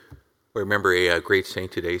We remember a great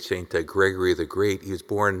saint today, Saint Gregory the Great. He was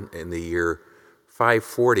born in the year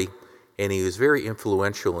 540, and he was very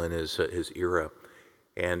influential in his era.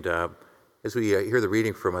 And as we hear the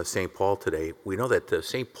reading from St. Paul today, we know that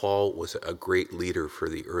St. Paul was a great leader for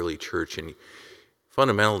the early church, and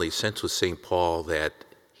fundamentally sense with St. Paul that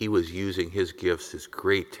he was using his gifts, his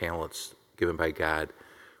great talents given by God,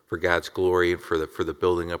 for God's glory and for the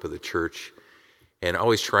building up of the church, and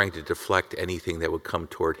always trying to deflect anything that would come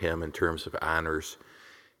toward him in terms of honors.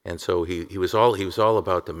 And so he was all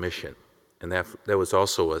about the mission, and that was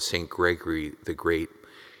also Saint Gregory the Great.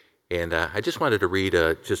 And I just wanted to read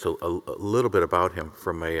just a little bit about him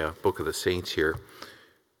from a book of the saints here.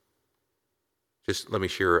 Just let me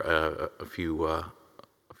share a few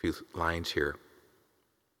lines here.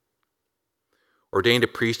 Ordained a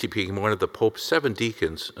priest, he became one of the Pope's 7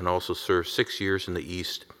 deacons and also served 6 years in the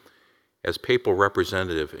East as papal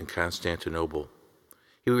representative in Constantinople.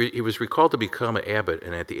 He was recalled to become an abbot,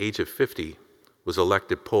 and at the age of 50 was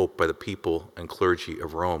elected Pope by the people and clergy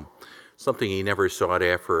of Rome, something he never sought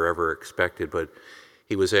after or ever expected, but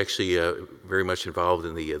he was actually very much involved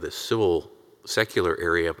in the secular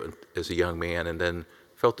area as a young man, and then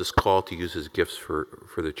felt this call to use his gifts for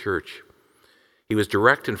the church. He was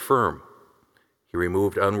direct and firm. He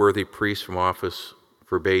removed unworthy priests from office,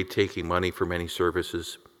 forbade taking money for many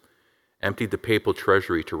services, emptied the papal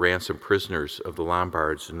treasury to ransom prisoners of the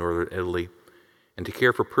Lombards in northern Italy, and to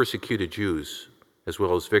care for persecuted Jews, as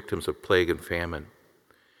well as victims of plague and famine.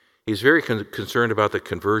 He is very concerned about the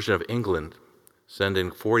conversion of England,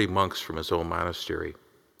 sending 40 monks from his own monastery.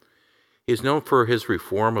 He is known for his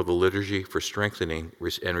reform of the liturgy, for strengthening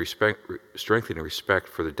respect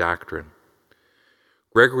for the doctrine.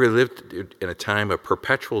 Gregory lived in a time of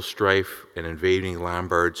perpetual strife and invading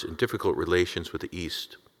Lombards and difficult relations with the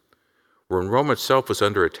East. When Rome itself was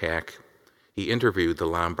under attack, he interviewed the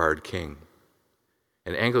Lombard king.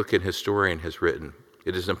 An Anglican historian has written,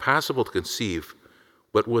 "It is impossible to conceive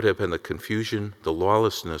what would have been the confusion, the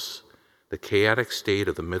lawlessness, the chaotic state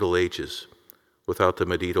of the Middle Ages without the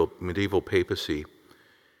medieval papacy.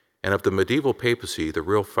 And of the medieval papacy, the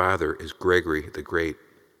real father is Gregory the Great."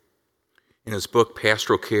 In his book,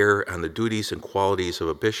 Pastoral Care on the Duties and Qualities of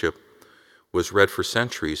a Bishop, was read for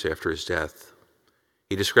centuries after his death.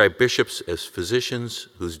 He described bishops as physicians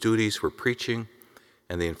whose duties were preaching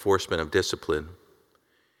and the enforcement of discipline.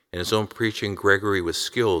 In his own preaching, Gregory was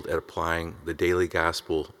skilled at applying the daily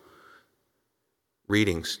gospel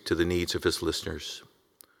readings to the needs of his listeners.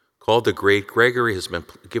 Called the Great, Gregory has been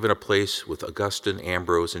given a place with Augustine,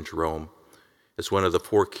 Ambrose, and Jerome as one of the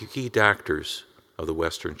 4 key doctors of the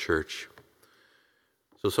Western Church.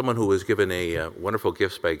 So someone who was given a wonderful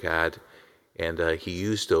gifts by God, and he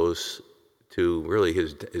used those to really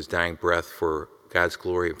his dying breath for God's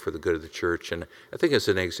glory and for the good of the church. And I think it's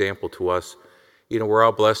an example to us. You know, we're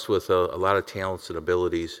all blessed with a lot of talents and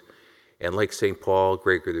abilities. And like St. Paul,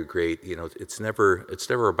 Gregory the Great, you know, it's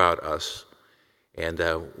never about us. And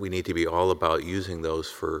we need to be all about using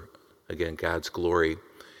those for, again, God's glory.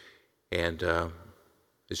 And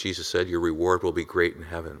as Jesus said, your reward will be great in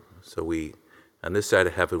heaven. So on this side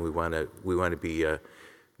of heaven, we want to be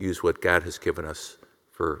use what God has given us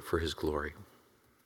for his glory.